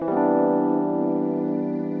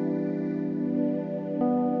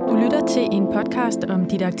til en podcast om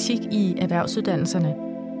didaktik i erhvervsuddannelserne.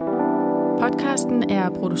 Podcasten er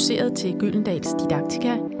produceret til Gyldendals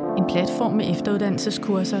Didaktika, en platform med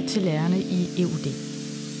efteruddannelseskurser til lærerne i EUD.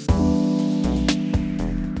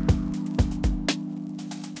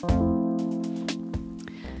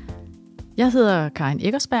 Jeg hedder Karin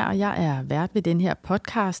Eckersberg, og jeg er vært ved den her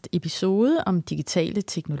podcast episode om digitale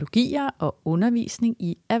teknologier og undervisning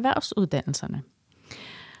i erhvervsuddannelserne.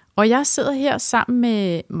 Og jeg sidder her sammen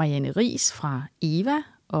med Marianne Riis fra EVA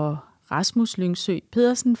og Rasmus Lyngsø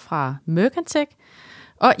Pedersen fra Mercantec,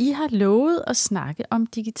 og I har lovet at snakke om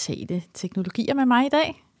digitale teknologier med mig i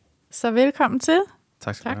dag. Så velkommen til.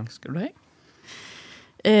 Tak skal du have.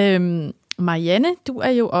 Marianne, du er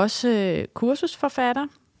jo også kursusforfatter,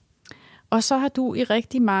 og så har du i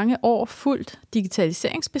rigtig mange år fulgt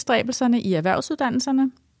digitaliseringsbestræbelserne i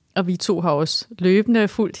erhvervsuddannelserne. Og vi to har også løbende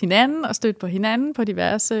fulgt hinanden og stødt på hinanden på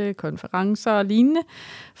diverse konferencer og lignende,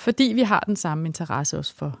 fordi vi har den samme interesse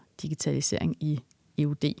også for digitalisering i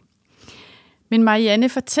EUD. Men Marianne,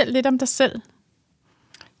 fortæl lidt om dig selv.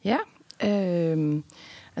 Ja,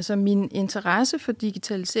 altså min interesse for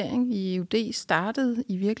digitalisering i EUD startede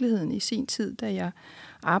i virkeligheden i sin tid, da jeg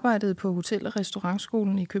arbejdede på Hotel- og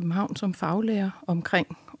Restaurantskolen i København som faglærer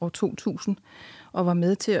omkring år 2000, og var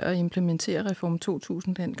med til at implementere Reform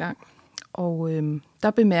 2000 dengang. Og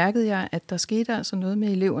der bemærkede jeg, at der skete altså noget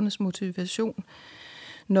med elevernes motivation,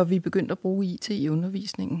 når vi begyndte at bruge IT i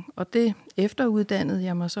undervisningen. Og det efteruddannede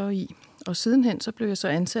jeg mig så i. Og sidenhen så blev jeg så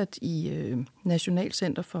ansat i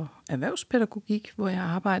Nationalcenter for Erhvervspædagogik, hvor jeg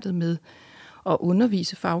arbejdede med at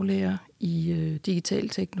undervise faglærere i digitale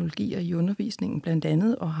teknologier i undervisningen blandt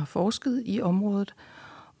andet, og har forsket i området.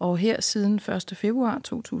 Og her siden 1. februar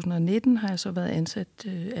 2019 har jeg så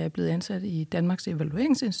blevet ansat i Danmarks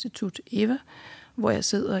Evalueringsinstitut, EVA, hvor jeg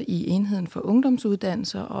sidder i enheden for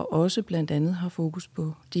ungdomsuddannelser og også blandt andet har fokus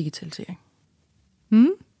på digitalisering.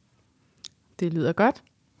 Det lyder godt.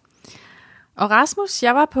 Og Rasmus,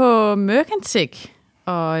 jeg var på Mercantec,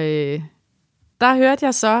 og der hørte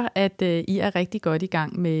jeg så, at I er rigtig godt i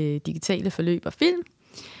gang med digitale forløb og film,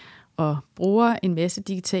 og bruger en masse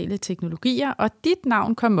digitale teknologier, og dit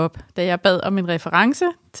navn kom op, da jeg bad om en reference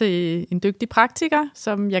til en dygtig praktiker,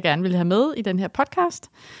 som jeg gerne ville have med i den her podcast.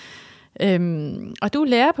 Og du er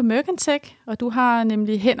lærer på Mercantec, og du har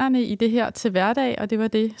nemlig hænderne i det her til hverdag, og det var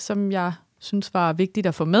det, som jeg synes var vigtigt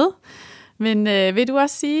at få med. Men vil du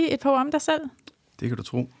også sige et par ord om dig selv? Det kan du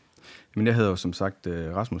tro. Men jeg hedder jo som sagt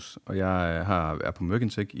Rasmus, og jeg er på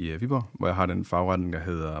Mercantec i Viborg, hvor jeg har den fagretning, der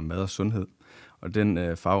hedder mad og sundhed. Og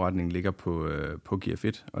den fagretning ligger på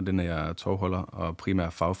GF1, og den er jeg tovholder og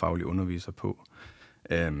primært fagfaglig underviser på.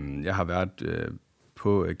 Jeg har været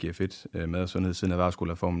på GF1 mad og sundhed siden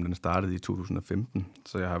erhvervsskolereformen. Den startede i 2015,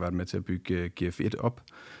 så jeg har været med til at bygge GF1 op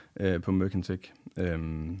på Mercantec.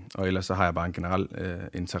 Og ellers så har jeg bare en generel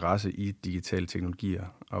interesse i digitale teknologier,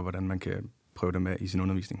 og hvordan man kan prøve dem af i sin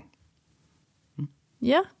undervisning.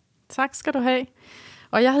 Ja, tak skal du have.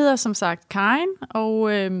 Og jeg hedder som sagt Karin,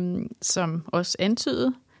 og som også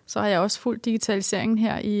antydet, så har jeg også fulgt digitaliseringen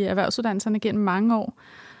her i erhvervsuddannelserne gennem mange år,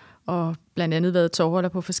 og blandt andet været tovholder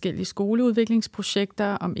på forskellige skoleudviklingsprojekter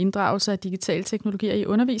om inddragelse af digitale teknologier i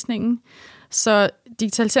undervisningen. Så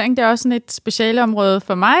digitalisering, det er også sådan et specialeområde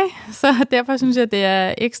for mig, så derfor synes jeg, det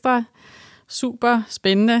er ekstra super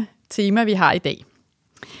spændende tema, vi har i dag.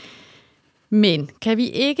 Men kan vi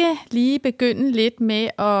ikke lige begynde lidt med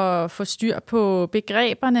at få styr på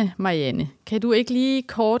begreberne, Marianne? Kan du ikke lige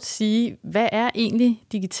kort sige, hvad er egentlig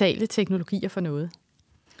digitale teknologier for noget?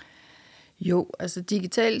 Jo, altså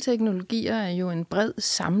digitale teknologier er jo en bred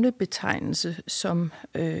samlebetegnelse, som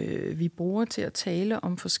vi bruger til at tale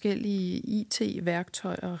om forskellige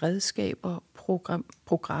IT-værktøjer, redskaber,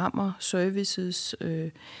 programmer, services,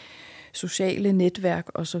 sociale netværk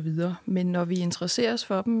osv. Men når vi interesserer os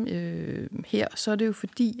for dem her, så er det jo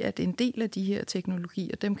fordi, at en del af de her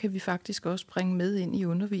teknologier, dem kan vi faktisk også bringe med ind i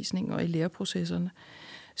undervisningen og i læreprocesserne.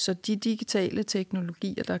 Så de digitale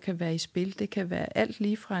teknologier, der kan være i spil, det kan være alt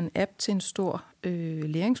lige fra en app til en stor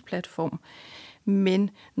læringsplatform. Men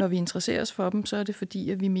når vi interesserer os for dem, så er det fordi,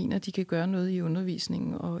 at vi mener, at de kan gøre noget i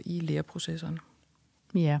undervisningen og i læreprocesserne.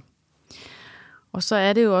 Ja. Og så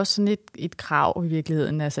er det jo også sådan et krav i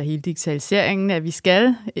virkeligheden, altså hele digitaliseringen, at vi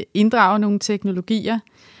skal inddrage nogle teknologier.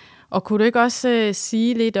 Og kunne du ikke også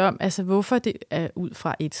sige lidt om, altså hvorfor det er ud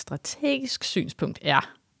fra et strategisk synspunkt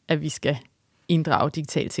er, at vi skal inddrage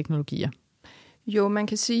digitale teknologier? Jo, man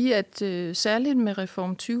kan sige, at særligt med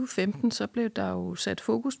Reform 2015, så blev der jo sat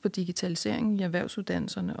fokus på digitaliseringen i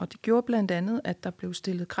erhvervsuddannelserne, og det gjorde blandt andet, at der blev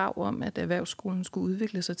stillet krav om, at erhvervsskolen skulle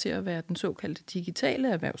udvikle sig til at være den såkaldte digitale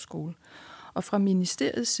erhvervsskole. Og fra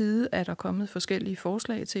ministeriets side er der kommet forskellige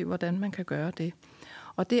forslag til, hvordan man kan gøre det.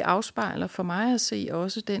 Og det afspejler for mig at se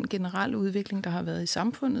også den generelle udvikling, der har været i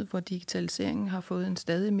samfundet, hvor digitaliseringen har fået en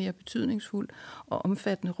stadig mere betydningsfuld og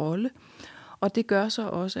omfattende rolle. Og det gør så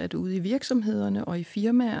også, at ude i virksomhederne og i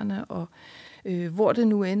firmaerne, og hvor det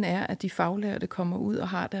nu end er, at de faglærte kommer ud og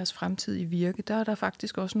har deres fremtidige virke, der er der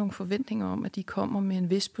faktisk også nogle forventninger om, at de kommer med en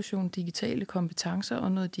vis portion digitale kompetencer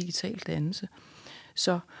og noget digital dannelse.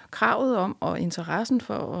 Så kravet om og interessen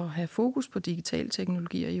for at have fokus på digitale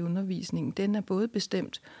teknologier i undervisningen, den er både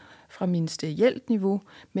bestemt fra ministerielt niveau,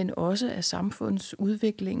 men også af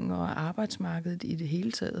samfundsudviklingen og arbejdsmarkedet i det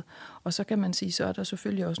hele taget. Og så kan man sige, så er der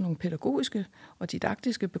selvfølgelig også nogle pædagogiske og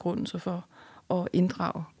didaktiske begrundelser for at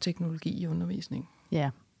inddrage teknologi i undervisningen. Ja,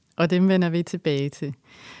 og dem vender vi tilbage til.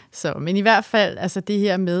 Så, men i hvert fald altså det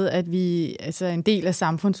her med, at vi altså er en del af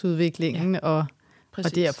samfundsudviklingen, og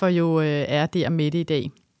derfor jo er der med det i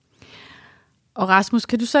dag. Og Rasmus,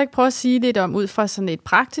 kan du så ikke prøve at sige lidt om, ud fra sådan et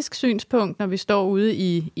praktisk synspunkt, når vi står ude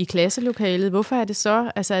i klasselokalet, hvorfor er det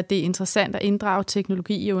så, altså, at det er interessant at inddrage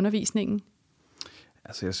teknologi i undervisningen?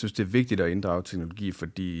 Altså, jeg synes, det er vigtigt at inddrage teknologi,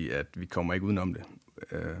 fordi at vi kommer ikke udenom det.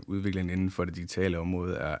 Udviklingen inden for det digitale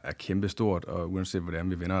område er kæmpestort, og uanset hvordan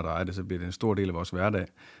vi vender og drejer det, så bliver det en stor del af vores hverdag.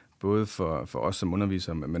 Både for os som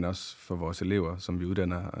undervisere, men også for vores elever, som vi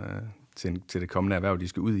uddanner til det kommende erhverv, de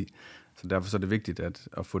skal ud i. Så derfor så er det vigtigt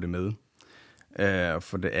at få det med. Og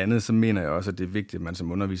for det andet, så mener jeg også, at det er vigtigt, at man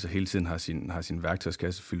som underviser hele tiden har sin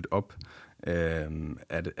værktøjskasse fyldt op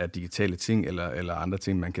af digitale ting eller andre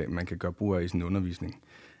ting, man kan gøre brug af i sin undervisning.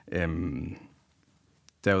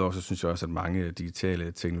 Derudover så synes jeg også, at mange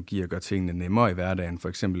digitale teknologier gør tingene nemmere i hverdagen. For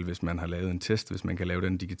eksempel, hvis man har lavet en test, hvis man kan lave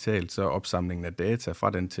den digitalt, så opsamlingen af data fra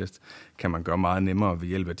den test kan man gøre meget nemmere ved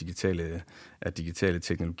hjælp af digitale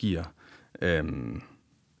teknologier.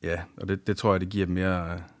 Og det tror jeg, det giver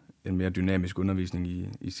en mere dynamisk undervisning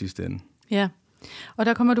i sidste ende. Ja, og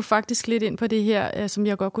der kommer du faktisk lidt ind på det her, som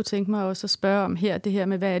jeg godt kunne tænke mig også at spørge om her, det her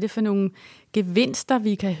med, hvad er det for nogle gevinster,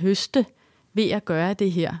 vi kan høste ved at gøre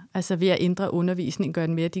det her, altså ved at ændre undervisningen, gøre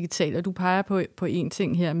den mere digital. Og du peger på en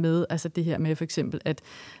ting her med, altså det her med for eksempel, at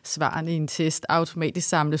svarene i en test automatisk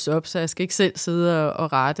samles op, så jeg skal ikke selv sidde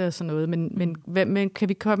og rette og sådan noget, men kan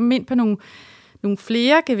vi komme ind på nogle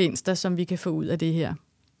flere gevinster, som vi kan få ud af det her?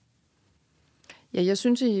 Ja, jeg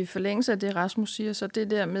synes i forlængelse af det, Rasmus siger, så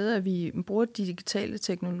det der med, at vi bruger digitale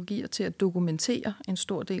teknologier til at dokumentere en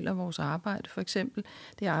stor del af vores arbejde. For eksempel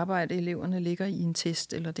det arbejde, eleverne ligger i en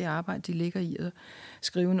test, eller det arbejde, de ligger i at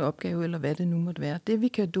skrive en opgave, eller hvad det nu måtte være. Det vi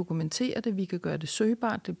kan dokumentere det, vi kan gøre det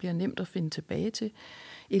søgbart, det bliver nemt at finde tilbage til.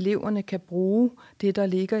 Eleverne kan bruge det, der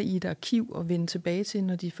ligger i et arkiv, og vende tilbage til,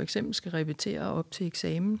 når de for eksempel skal repetere op til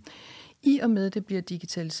eksamen. I og med, at det bliver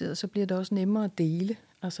digitaliseret, så bliver det også nemmere at dele.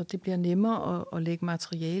 Altså det bliver nemmere at lægge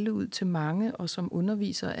materiale ud til mange, og som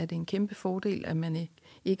underviser er det en kæmpe fordel, at man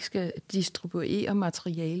ikke skal distribuere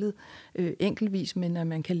materialet enkeltvis, men at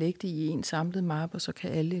man kan lægge det i en samlet mappe, og så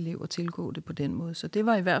kan alle elever tilgå det på den måde. Så det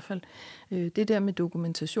var i hvert fald det der med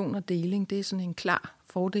dokumentation og deling, det er sådan en klar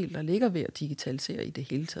fordel, der ligger ved at digitalisere i det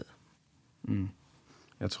hele taget. Mm.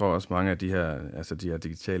 Jeg tror også, mange af de her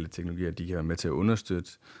digitale teknologier, de kan være med til at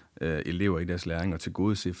understøtte elever i deres læring og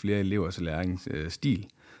tilgodese flere elevers læringsstil,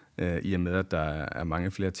 i og med, at der er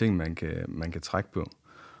mange flere ting, man kan trække på.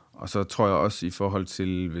 Og så tror jeg også i forhold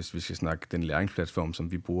til, hvis vi skal snakke den læringsplatform,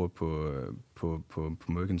 som vi bruger på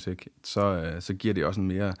Merkentech, så giver det også en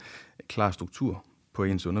mere klar struktur på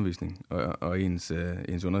ens undervisning og ens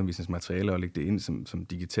undervisningsmateriale og lægge det ind som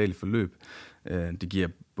digitale forløb. Det giver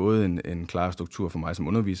både en klar struktur for mig som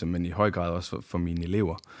underviser, men i høj grad også for mine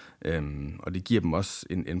elever. Og det giver dem også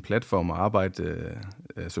en platform at arbejde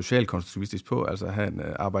socialt konstruktivistisk på, altså at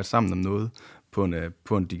arbejde sammen om noget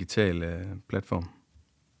på en digital platform.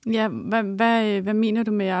 Ja, hvad mener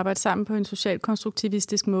du med at arbejde sammen på en socialt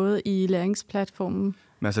konstruktivistisk måde i læringsplatformen?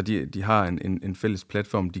 Men altså, de har en fælles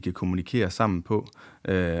platform, de kan kommunikere sammen på,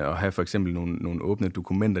 og have for eksempel nogle åbne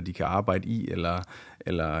dokumenter, de kan arbejde i,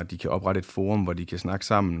 eller de kan oprette et forum, hvor de kan snakke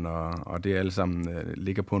sammen, og det alle sammen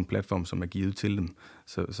ligger på en platform, som er givet til dem.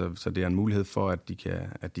 Så det er en mulighed for, at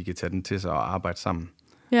de kan tage den til sig og arbejde sammen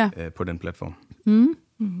på den platform. Mm.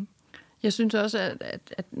 Mm-hmm. Jeg synes også,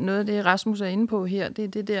 at noget af det, Rasmus er inde på her, det er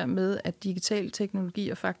det der med, at digitale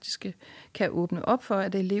teknologier faktisk kan åbne op for,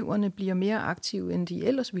 at eleverne bliver mere aktive, end de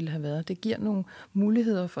ellers ville have været. Det giver nogle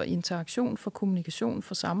muligheder for interaktion, for kommunikation,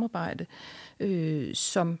 for samarbejde,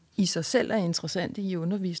 som i sig selv er interessante i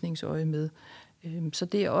undervisningsøje med. Så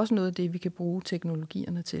det er også noget af det, vi kan bruge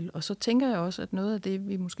teknologierne til. Og så tænker jeg også, at noget af det,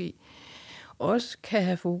 vi måske også kan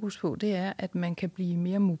have fokus på, det er, at man kan blive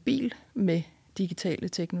mere mobil med digitale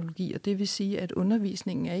teknologier. Det vil sige, at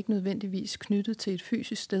undervisningen er ikke nødvendigvis knyttet til et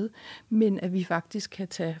fysisk sted, men at vi faktisk kan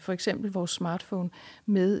tage for eksempel vores smartphone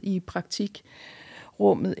med i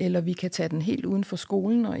praktikrummet, eller vi kan tage den helt uden for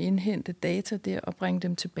skolen og indhente data der og bringe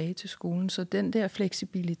dem tilbage til skolen. Så den der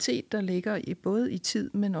fleksibilitet, der ligger både i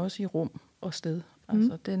tid, men også i rum og sted,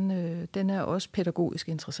 altså den er også pædagogisk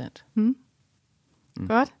interessant.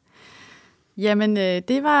 Godt. Jamen,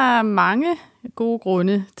 det var mange gode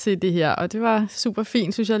grunde til det her, og det var super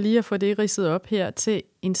fint, synes jeg, lige at få det ridset op her til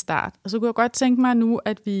en start. Og så kunne jeg godt tænke mig nu,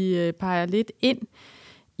 at vi peger lidt ind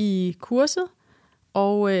i kurset,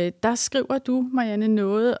 og der skriver du, Marianne,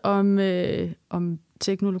 noget om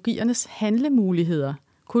teknologiernes handlemuligheder.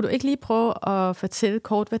 Kunne du ikke lige prøve at fortælle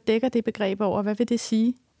kort, hvad dækker det begreb over, hvad vil det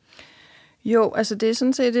sige? Jo, altså det er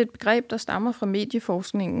sådan set et begreb, der stammer fra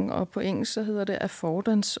medieforskningen, og på engelsk så hedder det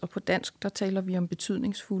affordance, og på dansk der taler vi om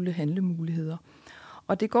betydningsfulde handlemuligheder.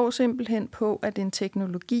 Og det går simpelthen på, at en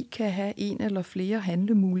teknologi kan have en eller flere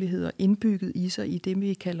handlemuligheder indbygget i sig i det,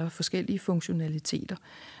 vi kalder forskellige funktionaliteter.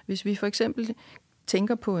 Hvis vi for eksempel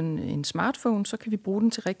tænker på en smartphone, så kan vi bruge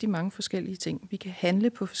den til rigtig mange forskellige ting. Vi kan handle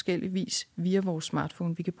på forskellig vis via vores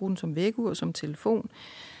smartphone. Vi kan bruge den som vækkeur, som telefon.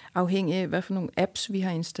 Afhængig af, hvad for nogle apps vi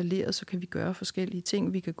har installeret, så kan vi gøre forskellige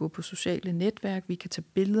ting. Vi kan gå på sociale netværk, vi kan tage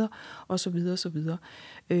billeder osv. osv.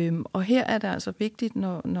 Og her er det altså vigtigt,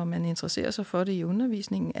 når man interesserer sig for det i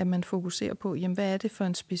undervisningen, at man fokuserer på, jamen, hvad er det for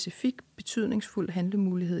en specifik betydningsfuld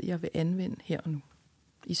handlemulighed, jeg vil anvende her og nu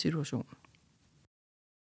i situationen.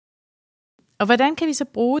 Og hvordan kan vi så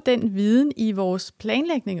bruge den viden i vores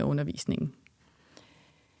planlægning af undervisningen?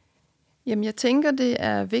 Jamen, jeg tænker, det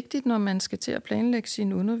er vigtigt, når man skal til at planlægge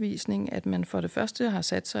sin undervisning, at man for det første har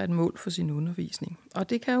sat sig et mål for sin undervisning. Og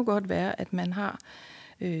det kan jo godt være, at man har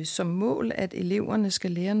som mål, at eleverne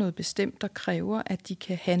skal lære noget bestemt, der kræver, at de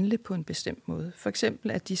kan handle på en bestemt måde. For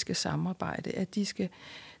eksempel, at de skal samarbejde, at de skal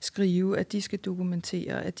skrive, at de skal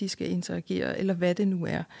dokumentere, at de skal interagere, eller hvad det nu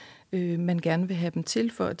er, man gerne vil have dem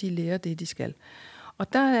til, for at de lærer det, de skal.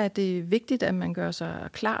 Og der er det vigtigt, at man gør sig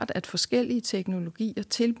klart, at forskellige teknologier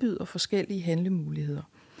tilbyder forskellige handlemuligheder.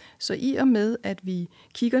 Så i og med, at vi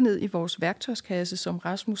kigger ned i vores værktøjskasse, som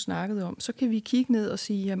Rasmus snakkede om, så kan vi kigge ned og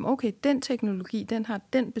sige, jamen okay, den teknologi, den har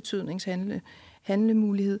den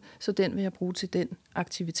betydningshandlemulighed, så den vil jeg bruge til den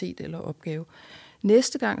aktivitet eller opgave.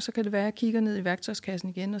 Næste gang, så kan det være, at jeg kigger ned i værktøjskassen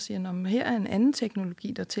igen og siger, at her er en anden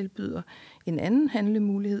teknologi, der tilbyder en anden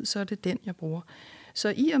handlemulighed, så er det den, jeg bruger.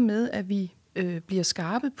 Så i og med, at vi bliver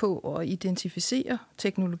skarpe på at identificere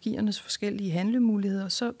teknologiernes forskellige handlemuligheder,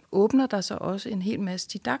 så åbner der sig også en hel masse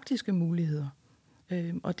didaktiske muligheder.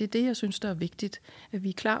 Og det er det, jeg synes, der er vigtigt, at vi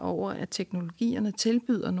er klar over, at teknologierne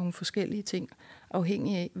tilbyder nogle forskellige ting,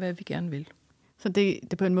 afhængig af, hvad vi gerne vil. Så det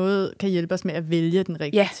på en måde kan hjælpe os med at vælge den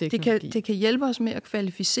rigtige teknologi? Ja, det kan hjælpe os med at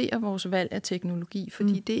kvalificere vores valg af teknologi,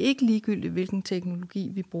 fordi det er ikke ligegyldigt, hvilken teknologi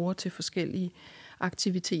vi bruger til forskellige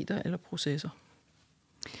aktiviteter eller processer.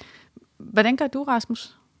 Hvordan gør du,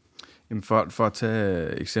 Rasmus? Jamen for at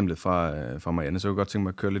tage eksemplet fra Marianne, så kunne jeg godt tænke mig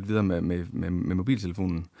at køre lidt videre med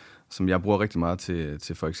mobiltelefonen, som jeg bruger rigtig meget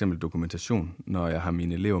til for eksempel dokumentation, når jeg har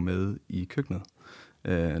mine elever med i køkkenet.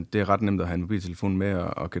 Det er ret nemt at have en mobiltelefon med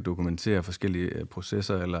og kan dokumentere forskellige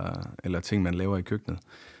processer eller ting, man laver i køkkenet.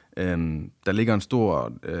 Der ligger en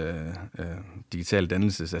stor digital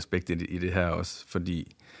dannelsesaspekt i det her også,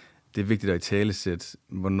 fordi det er vigtigt at italesætte,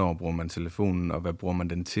 hvornår bruger man telefonen, og hvad bruger man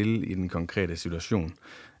den til i den konkrete situation.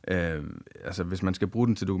 Altså, hvis man skal bruge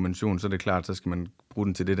den til dokumentation, så er det klart, så skal man bruge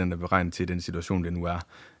den til det, den er beregnet til, den situation, det nu er.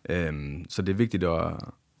 Så det er vigtigt at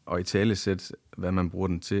italesætte, hvad man bruger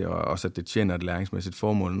den til, og også at det tjener et læringsmæssigt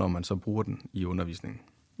formål, når man så bruger den i undervisningen.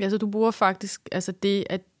 Ja, så du bruger faktisk altså det,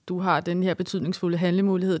 at du har den her betydningsfulde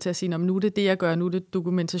handlemulighed til at sige, nu er det det, jeg gør, nu er det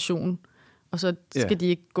dokumentation. Og så skal de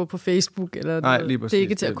ikke gå på Facebook, eller nej, lige det er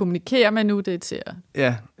ikke til at kommunikere, men nu det er til at...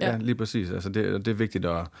 Ja, lige præcis. Altså det er vigtigt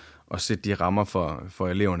at sætte de rammer for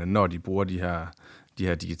eleverne, når de bruger de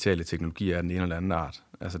her digitale teknologier af den ene eller anden art.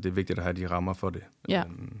 Altså det er vigtigt at have de rammer for det. Ja.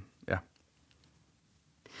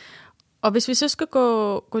 Og hvis vi så skal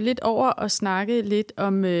gå lidt over og snakke lidt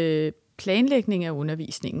om planlægning af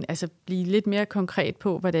undervisningen, altså blive lidt mere konkret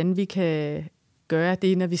på, hvordan vi kan gøre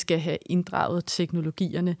det, når vi skal have inddraget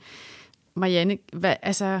teknologierne. Marianne,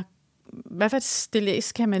 hvad for et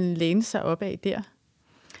stillads kan man læne sig op af der?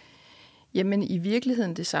 Jamen i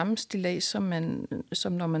virkeligheden det samme stillads,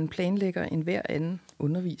 som når man planlægger en hver anden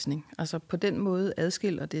undervisning. Altså på den måde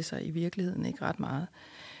adskiller det sig i virkeligheden ikke ret meget.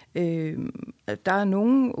 Der er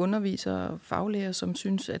nogle undervisere og faglærer, som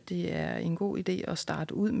synes, at det er en god idé at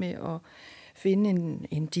starte ud med at finde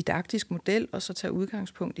en didaktisk model, og så tage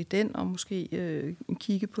udgangspunkt i den, og måske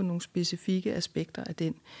kigge på nogle specifikke aspekter af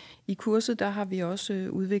den. I kurset, der har vi også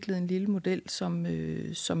udviklet en lille model,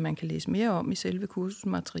 som man kan læse mere om i selve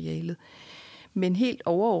kursusmaterialet. Men helt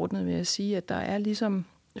overordnet vil jeg sige, at der er ligesom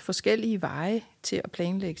forskellige veje til at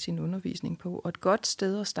planlægge sin undervisning på. Og et godt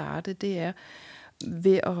sted at starte, det er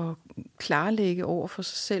ved at klarlægge over for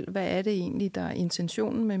sig selv, hvad er det egentlig, der er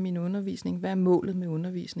intentionen med min undervisning? Hvad er målet med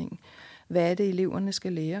undervisningen? Hvad er det, eleverne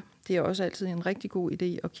skal lære? Det er også altid en rigtig god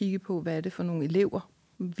idé at kigge på, hvad er det for nogle elever,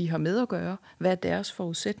 vi har med at gøre? Hvad er deres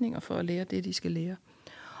forudsætninger for at lære det, de skal lære?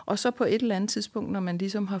 Og så på et eller andet tidspunkt, når man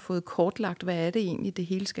ligesom har fået kortlagt, hvad er det egentlig, det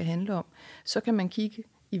hele skal handle om, så kan man kigge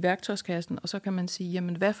i værktøjskassen, og så kan man sige,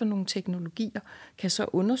 jamen hvad for nogle teknologier kan så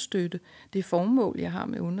understøtte det formål, jeg har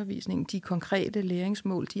med undervisningen, de konkrete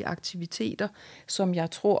læringsmål, de aktiviteter, som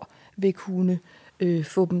jeg tror vil kunne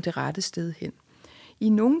få dem det rette sted hen. I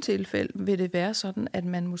nogle tilfælde vil det være sådan, at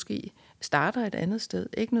man måske starter et andet sted,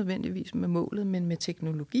 ikke nødvendigvis med målet, men med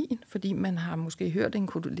teknologien, fordi man har måske hørt en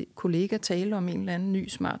kollega tale om en eller anden ny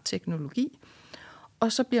smart teknologi,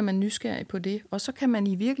 og så bliver man nysgerrig på det, og så kan man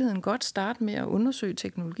i virkeligheden godt starte med at undersøge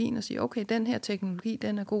teknologien og sige, okay, den her teknologi,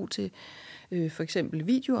 den er god til for eksempel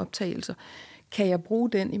videooptagelser. Kan jeg bruge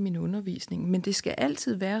den i min undervisning? Men det skal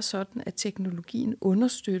altid være sådan, at teknologien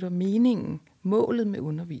understøtter meningen, målet med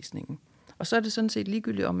undervisningen. Og så er det sådan set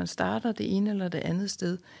ligegyldigt, om man starter det ene eller det andet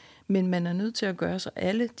sted, men man er nødt til at gøre sig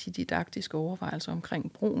alle de didaktiske overvejelser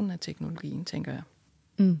omkring brugen af teknologien, tænker jeg.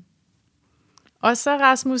 Mm. Og så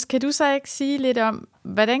Rasmus, kan du så ikke sige lidt om,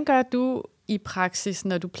 hvordan gør du i praksis,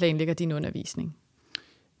 når du planlægger din undervisning?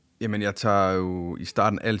 Jamen, jeg tager jo i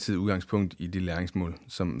starten altid udgangspunkt i de læringsmål,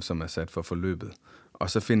 som er sat for forløbet. Og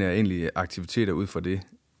så finder jeg egentlig aktiviteter ud fra det,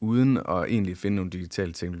 uden at egentlig finde nogle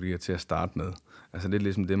digitale teknologier til at starte med. Altså det er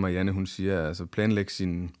ligesom det, Marianne hun siger, altså planlægge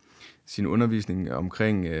sin undervisning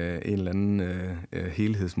omkring en eller anden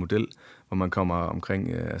helhedsmodel, hvor man kommer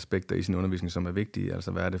omkring aspekter i sin undervisning, som er vigtige.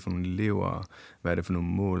 Altså hvad er det for nogle elever, hvad er det for nogle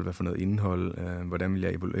mål, hvad for noget indhold, hvordan vil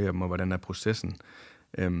jeg evaluere dem, og hvordan er processen.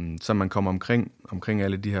 Så man kommer omkring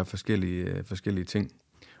alle de her forskellige ting.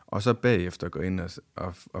 Og så bagefter gå ind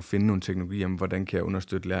og finde nogle teknologier om, hvordan kan jeg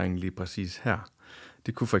understøtte læringen lige præcis her.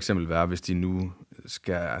 Det kunne for eksempel være, hvis de nu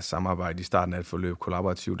skal samarbejde i starten af et forløb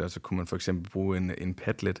kollaborativt, altså kunne man for eksempel bruge en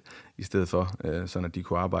Padlet i stedet for, sådan at de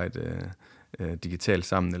kunne arbejde digitalt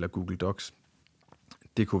sammen, eller Google Docs.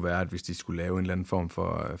 Det kunne være, at hvis de skulle lave en eller anden form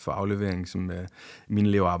for aflevering, som mine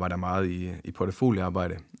elever arbejder meget i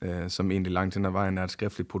portefoliearbejde, som egentlig langt hen ad vejen er et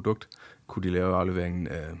skriftligt produkt, kunne de lave afleveringen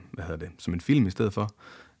som en film i stedet for.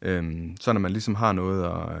 Så når man ligesom har noget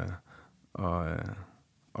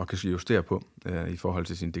og kan justere på i forhold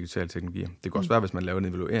til sine digitale teknologier. Det kan også være, hvis man laver en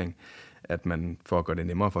evaluering, at man for at gøre det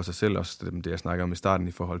nemmere for sig selv, også det jeg snakker om i starten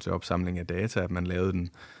i forhold til opsamling af data, at man lavede den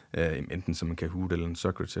enten som en Kahoot eller en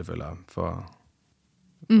Socrative, eller for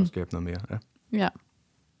at skabe noget mere. Ja. Ja,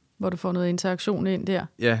 hvor du får noget interaktion ind der.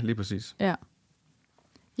 Ja, lige præcis. Ja.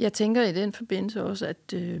 Jeg tænker i den forbindelse også,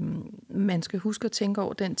 at man skal huske at tænke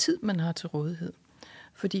over den tid, man har til rådighed.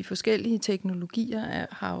 Fordi forskellige teknologier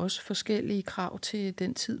har også forskellige krav til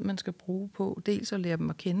den tid, man skal bruge på. Dels at lære dem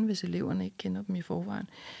at kende, hvis eleverne ikke kender dem i forvejen,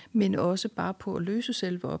 men også bare på at løse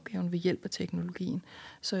selve opgaven ved hjælp af teknologien.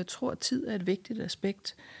 Så jeg tror, at tid er et vigtigt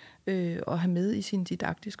aspekt at have med i sine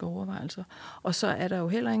didaktiske overvejelser. Og så er der jo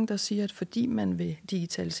heller ingen, der siger, at fordi man vil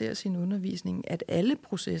digitalisere sin undervisning, at alle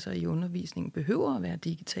processer i undervisningen behøver at være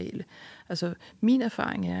digitale. Altså min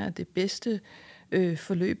erfaring er, at det bedste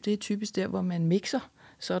forløb, det er typisk der, hvor man mixer,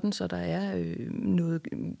 sådan så der er noget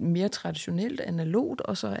mere traditionelt analogt,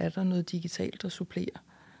 og så er der noget digitalt, der supplerer.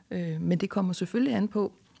 Men det kommer selvfølgelig an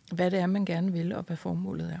på, hvad det er, man gerne vil, og hvad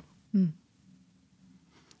formålet er. Mm.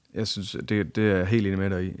 Jeg synes, det er jeg helt enig med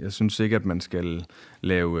dig i. Jeg synes ikke, at man skal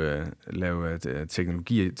lave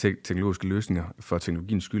teknologiske løsninger for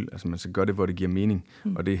teknologiens skyld. Altså man skal gøre det, hvor det giver mening,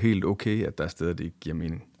 og det er helt okay, at der er steder, det ikke giver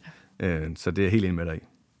mening. Så det er jeg helt enig med dig i.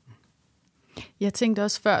 Jeg tænkte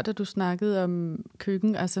også før, da du snakkede om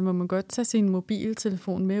køkken, altså må man godt tage sin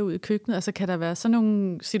mobiltelefon med ud i køkkenet? Altså kan der være sådan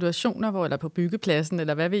nogle situationer, hvor eller på byggepladsen,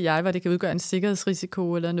 eller hvad ved jeg, hvor det kan udgøre en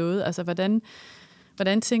sikkerhedsrisiko eller noget? Altså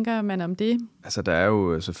hvordan tænker man om det? Altså der er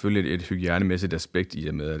jo selvfølgelig et hygiejnemæssigt aspekt i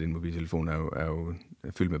og med, at en mobiltelefon er jo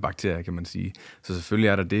fyldt med bakterier, kan man sige. Så selvfølgelig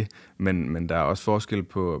er der det, men der er også forskel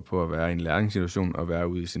på at være i en læringssituation og være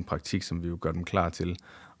ude i sin praktik, som vi jo gør dem klar til.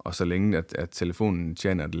 Og så længe at telefonen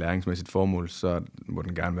tjener et læringsmæssigt formål, så må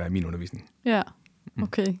den gerne være i min undervisning. Ja,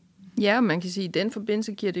 okay. Ja, man kan sige, at i den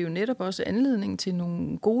forbindelse giver det jo netop også anledning til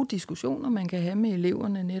nogle gode diskussioner, man kan have med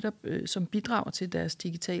eleverne netop, som bidrager til deres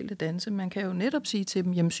digitale dannelse. Man kan jo netop sige til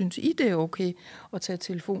dem, jamen synes I det er okay at tage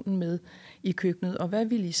telefonen med i køkkenet? Og hvad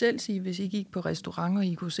ville I selv sige, hvis I gik på restaurant, og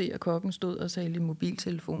I kunne se, at kokken stod og talte i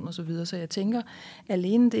mobiltelefon og så videre? Så jeg tænker,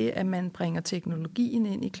 alene det, at man bringer teknologien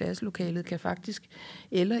ind i klasselokalet, kan faktisk,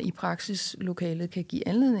 eller i praksislokalet, kan give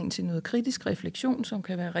anledning til noget kritisk refleksion, som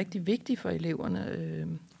kan være rigtig vigtigt for eleverne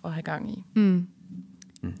at have gang i. Jamen,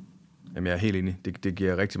 jeg er helt enig. Det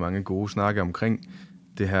giver rigtig mange gode snakke omkring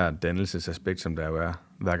det her dannelsesaspekt, som der jo er,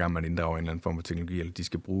 hver gang man inddrager en eller anden form for teknologi, eller de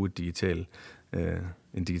skal bruge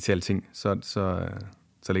en digital ting, så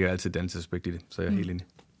ligger der altid et dannelsesaspekt i det. Så jeg er helt enig.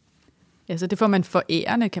 Ja, så det får man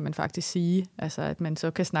forærende, kan man faktisk sige. Altså, at man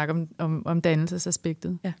så kan snakke om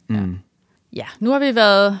dannelsesaspektet. Ja. Ja, nu har vi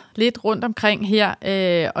været lidt rundt omkring her,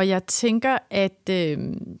 og jeg tænker, at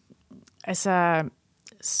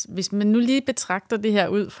hvis man nu lige betragter det her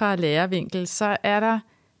ud fra lærervinkel, så er der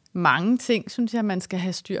mange ting, synes jeg, man skal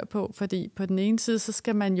have styr på. Fordi på den ene side, så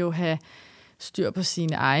skal man jo have styr på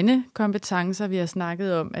sine egne kompetencer. Vi har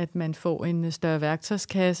snakket om, at man får en større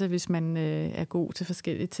værktøjskasse, hvis man er god til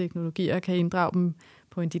forskellige teknologier og kan inddrage dem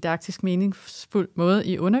på en didaktisk meningsfuld måde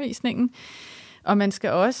i undervisningen. Og man skal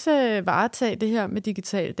også varetage det her med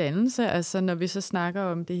digital dannelse, altså når vi så snakker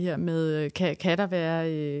om det her med, kan der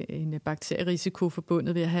være en bakterierisiko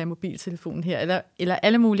forbundet ved at have mobiltelefonen her, eller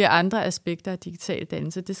alle mulige andre aspekter af digital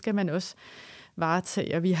dannelse, det skal man også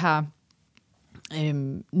varetage. Og vi har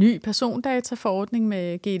ny persondataforordning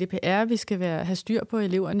med GDPR, vi skal have styr på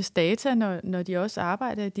elevernes data, når de også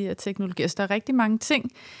arbejder i de her teknologier. Så der er rigtig mange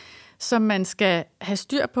ting, som man skal have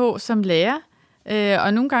styr på som lærer.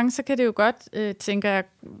 Og nogle gange, så kan det jo godt, tænker jeg,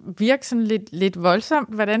 virke sådan lidt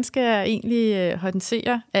voldsomt. Hvordan skal jeg egentlig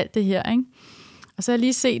håndtere alt det her, ikke? Og så har jeg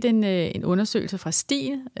lige set en undersøgelse fra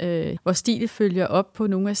STIL, hvor STIL følger op på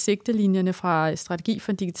nogle af sigtelinjerne fra Strategi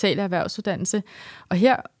for en digital erhvervsuddannelse. Og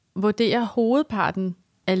her vurderer hovedparten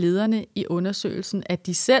af lederne i undersøgelsen, at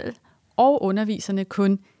de selv og underviserne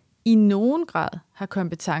kun i nogen grad har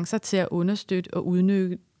kompetencer til at understøtte og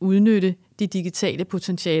udnytte de digitale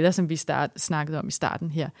potentialer, som vi snakkede om i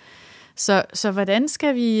starten her. Så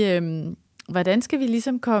hvordan skal vi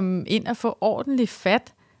ligesom komme ind og få ordentligt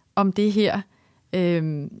fat om det her?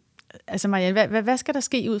 Altså Marianne, hvad skal der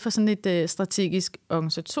ske ud fra sådan et strategisk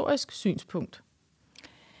organisatorisk synspunkt?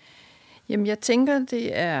 Jamen, jeg tænker,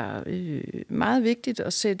 det er meget vigtigt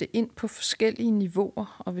at sætte ind på forskellige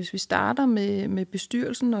niveauer. Og hvis vi starter med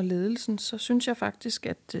bestyrelsen og ledelsen, så synes jeg faktisk,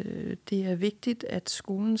 at det er vigtigt, at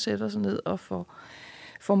skolen sætter sig ned og får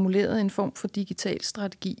formuleret en form for digital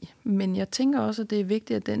strategi. Men jeg tænker også, at det er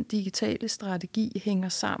vigtigt, at den digitale strategi hænger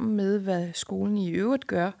sammen med, hvad skolen i øvrigt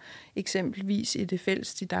gør, eksempelvis i det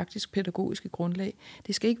fælles didaktisk pædagogiske grundlag.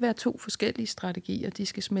 Det skal ikke være 2 forskellige strategier, de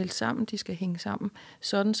skal smelte sammen, de skal hænge sammen,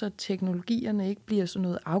 sådan så teknologierne ikke bliver sådan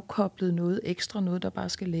noget afkoblet, noget ekstra, noget der bare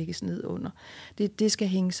skal lægges ned under. Det skal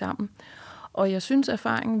hænge sammen. Og jeg synes,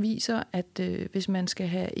 erfaringen viser, at hvis man skal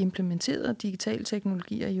have implementeret digitale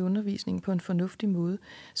teknologier i undervisningen på en fornuftig måde,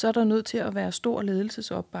 så er der nødt til at være stor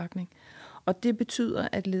ledelsesopbakning. Og det betyder,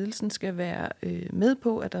 at ledelsen skal være med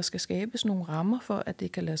på, at der skal skabes nogle rammer for, at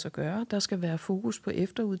det kan lade sig gøre. Der skal være fokus på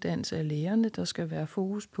efteruddannelse af lærerne, der skal være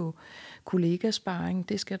fokus på kollegasparing,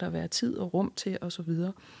 det skal der være tid og rum til osv.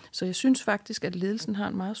 Så jeg synes faktisk, at ledelsen har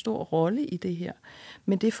en meget stor rolle i det her.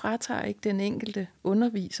 Men det fratager ikke den enkelte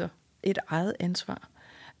underviser et eget ansvar.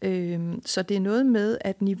 Så det er noget med,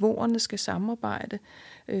 at niveauerne skal samarbejde.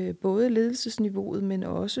 Både ledelsesniveauet, men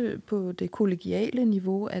også på det kollegiale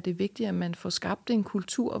niveau er det vigtigt, at man får skabt en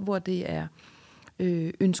kultur, hvor det er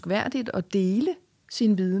ønskværdigt at dele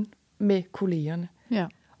sin viden med kollegerne. Ja.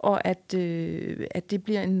 Og at det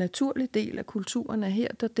bliver en naturlig del af kulturen, at her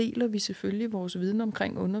der deler vi selvfølgelig vores viden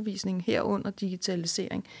omkring undervisning herunder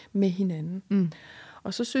digitalisering med hinanden.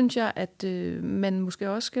 Og så synes jeg, at man måske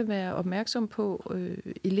også skal være opmærksom på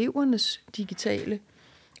elevernes digitale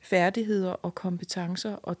færdigheder og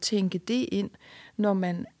kompetencer og tænke det ind, når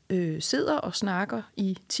man sidder og snakker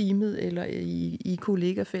i teamet eller i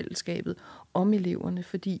kollegafællesskabet om eleverne.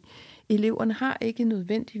 Fordi eleverne har ikke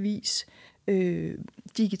nødvendigvis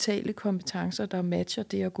digitale kompetencer, der matcher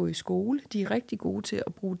det at gå i skole. De er rigtig gode til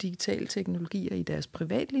at bruge digitale teknologier i deres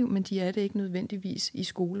privatliv, men de er det ikke nødvendigvis i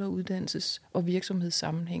skole- og uddannelses- og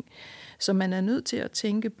virksomhedssammenhæng. Så man er nødt til at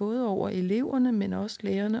tænke både over eleverne, men også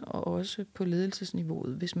lærerne og også på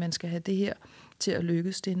ledelsesniveauet, hvis man skal have det her til at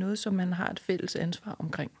lykkes. Det er noget, som man har et fælles ansvar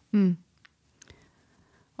omkring.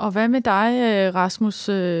 Og hvad med dig, Rasmus,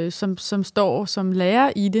 som står som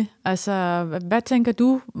lærer i det? Altså, hvad tænker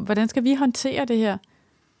du? Hvordan skal vi håndtere det her?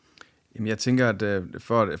 Jamen, jeg tænker, at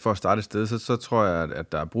for at starte et sted, så tror jeg,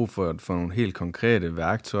 at der er brug for nogle helt konkrete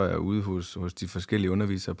værktøjer ude hos de forskellige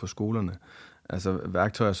undervisere på skolerne. Altså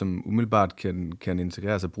værktøjer, som umiddelbart kan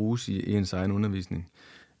integreres og bruges i ens egen undervisning.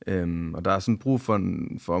 Og der er sådan brug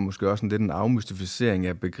for måske også lidt en afmystificering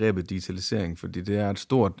af begrebet digitalisering, fordi det er et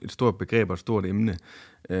stort begreb og et stort emne.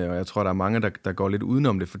 Og jeg tror, der er mange, der går lidt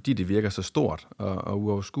udenom det, fordi det virker så stort og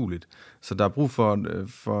uoverskueligt. Så der er brug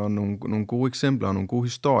for nogle gode eksempler og nogle gode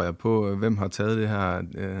historier på, hvem har taget det her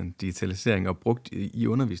digitalisering og brugt i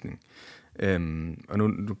undervisning. Og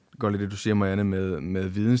nu går lidt det, du siger, Marianne, med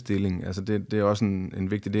vidensdeling. Altså det er også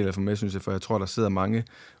en vigtig del af for mig, synes jeg, for jeg tror, der sidder mange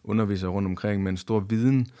undervisere rundt omkring med en stor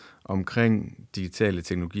viden omkring digitale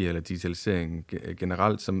teknologier eller digitalisering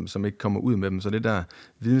generelt, som ikke kommer ud med dem. Så det der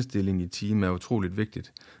vidensdeling i team er utroligt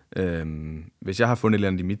vigtigt. Hvis jeg har fundet et eller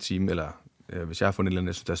andet i mit team, eller hvis jeg har fundet et eller andet,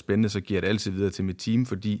 jeg synes, der er spændende, så giver jeg det altid videre til mit team,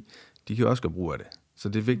 fordi de kan også gøre brug af det. Så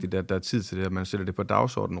det er vigtigt, at der er tid til det, at man sætter det på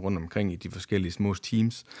dagsordenen rundt omkring i de forskellige små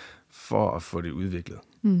teams, for at få det udviklet.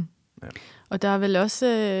 Mm. Ja. Og der er vel også,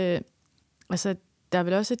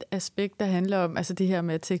 et aspekt, der handler om det her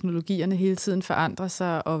med, at teknologierne hele tiden forandrer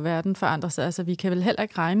sig, og verden forandrer sig. Altså vi kan vel heller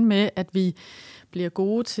ikke regne med, at vi bliver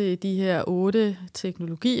gode til de her 8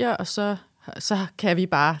 teknologier, og så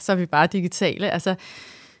er vi bare digitale. Altså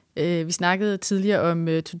vi snakkede tidligere om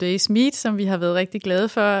Today's Meet, som vi har været rigtig glade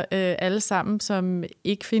for alle sammen, som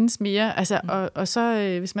ikke findes mere. Og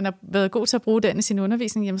så hvis man har været god til at bruge den i sin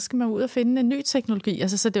undervisning, jamen, så skal man ud og finde en ny teknologi.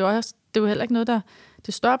 Så det er jo heller ikke noget,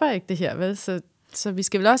 det stopper ikke det her, vel? Så vi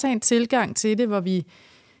skal vel også have en tilgang til det, hvor vi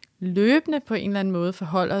løbende på en eller anden måde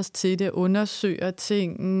forholder os til det, undersøger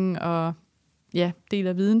ting og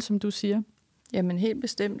deler viden, som du siger. Jamen helt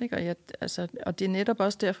bestemt, ikke? Og det er netop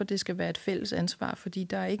også derfor, det skal være et fælles ansvar, fordi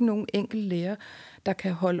der er ikke nogen enkelt lærer, der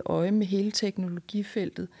kan holde øje med hele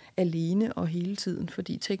teknologifeltet alene og hele tiden,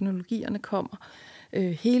 fordi teknologierne kommer.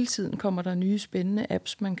 Hele tiden kommer der nye spændende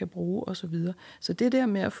apps, man kan bruge osv. Så det der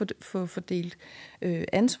med at få fordelt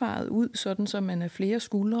ansvaret ud, sådan så man er flere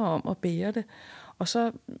skuldre om at bære det. Og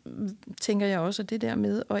så tænker jeg også, at det der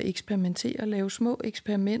med at eksperimentere, lave små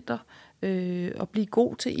eksperimenter, og blive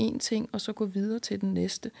god til én ting, og så gå videre til den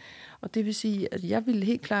næste. Og det vil sige, at jeg vil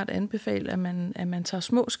helt klart anbefale, at man tager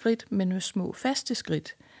små skridt, men med små faste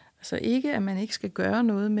skridt. Altså ikke, at man ikke skal gøre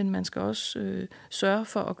noget, men man skal også sørge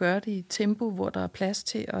for at gøre det i et tempo, hvor der er plads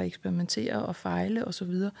til at eksperimentere og fejle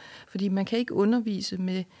osv. Fordi man kan ikke undervise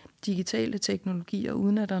med digitale teknologier,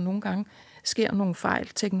 uden at der nogle gange sker nogle fejl.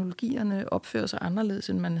 Teknologierne opfører sig anderledes,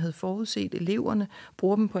 end man havde forudset. Eleverne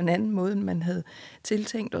bruger dem på en anden måde, end man havde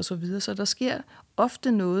tiltænkt osv. Så der sker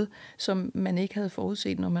ofte noget, som man ikke havde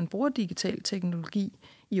forudset, når man bruger digital teknologi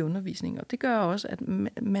i undervisning. Og det gør også, at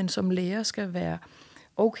man som lærer skal være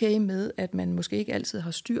okay med, at man måske ikke altid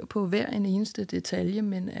har styr på hver en eneste detalje,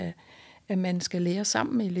 men at man skal lære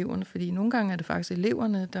sammen med eleverne, fordi nogle gange er det faktisk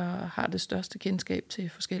eleverne, der har det største kendskab til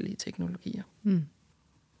forskellige teknologier. Mm.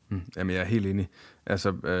 Jamen, jeg er helt enig.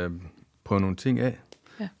 Altså, prøv nogle ting af.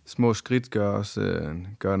 Ja. Små skridt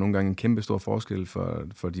gør nogle gange en kæmpe stor forskel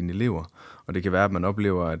for dine elever. Og det kan være, at man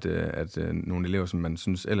oplever, at nogle elever, som man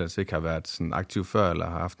synes ellers ikke har været sådan aktive før, eller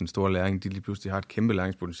har haft en stor læring, de lige pludselig har et kæmpe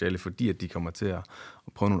læringspotentiale, fordi at de kommer til at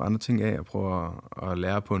prøve nogle andre ting af, og prøve at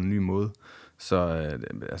lære på en ny måde.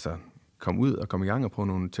 Så kom ud og kom i gang og prøve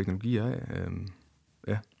nogle teknologier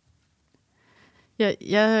af.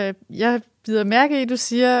 Jeg bider mærke i, at du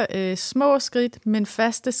siger små skridt, men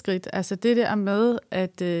faste skridt. Altså det der med,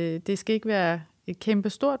 at det skal ikke være et kæmpe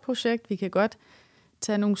stort projekt. Vi kan godt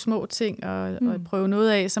tage nogle små ting og prøve noget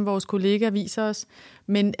af, som vores kollegaer viser os,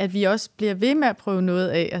 men at vi også bliver ved med at prøve noget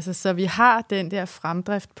af, altså, så vi har den der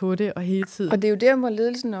fremdrift på det og hele tiden. Og det er jo der, hvor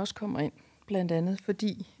ledelsen også kommer ind, blandt andet,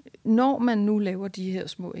 fordi når man nu laver de her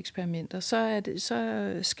små eksperimenter, så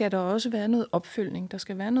skal der også være noget opfølgning, der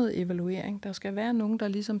skal være noget evaluering, der skal være nogen, der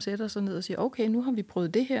ligesom sætter sig ned og siger, okay, nu har vi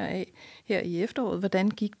prøvet det her af her i efteråret, hvordan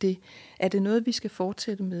gik det? Er det noget, vi skal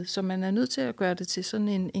fortsætte med? Så man er nødt til at gøre det til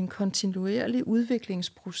sådan en kontinuerlig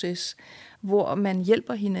udviklingsproces, hvor man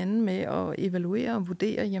hjælper hinanden med at evaluere og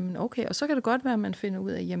vurdere, jamen okay, og så kan det godt være, at man finder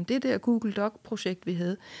ud af, jamen det der Google Doc-projekt, vi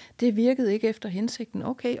havde, det virkede ikke efter hensigten.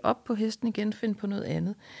 Okay, op på hesten igen, find på noget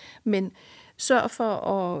andet. Men sørg for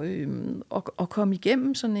at komme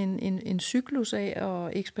igennem sådan en cyklus af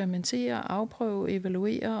at eksperimentere, afprøve,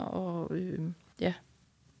 evaluere, og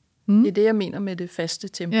det er det, jeg mener med det faste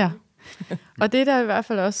tempo. Ja. Og det er der i hvert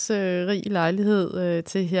fald også rig lejlighed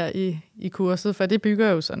til her i kurset, for det bygger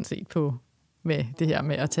jo sådan set på med det her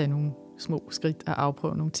med at tage nogle små skridt og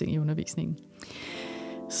afprøve nogle ting i undervisningen.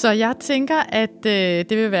 Så jeg tænker, at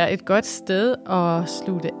det vil være et godt sted at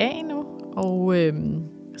slutte af nu, og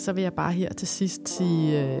så vil jeg bare her til sidst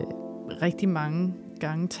sige rigtig mange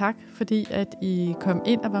gange tak, fordi at I kom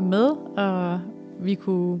ind og var med, og vi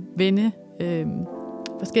kunne vende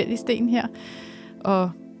forskellige sten her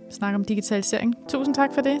og snakke om digitalisering. Tusind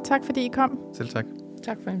tak for det. Tak fordi I kom. Selv tak.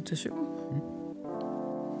 Tak for invitationen.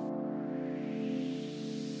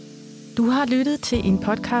 Du har lyttet til en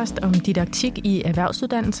podcast om didaktik i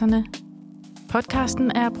erhvervsuddannelserne.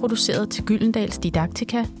 Podcasten er produceret til Gyldendals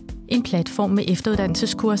Didaktika, en platform med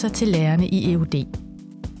efteruddannelseskurser til lærerne i EUD.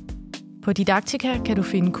 På Didaktika kan du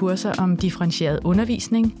finde kurser om differentieret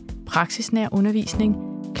undervisning, praksisnær undervisning,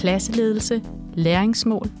 klasseledelse,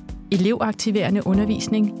 læringsmål, elevaktiverende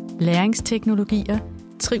undervisning, læringsteknologier,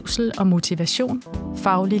 trivsel og motivation,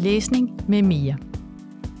 faglig læsning med mere.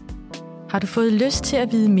 Har du fået lyst til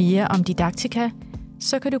at vide mere om Didaktika,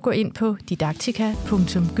 så kan du gå ind på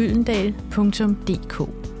didaktika.gyldendal.dk.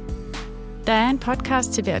 Der er en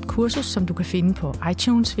podcast til hvert kursus, som du kan finde på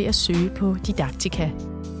iTunes ved at søge på Didaktika.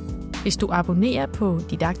 Hvis du abonnerer på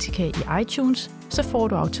Didaktika i iTunes, så får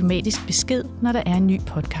du automatisk besked, når der er en ny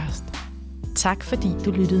podcast. Tak fordi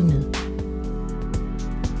du lyttede med.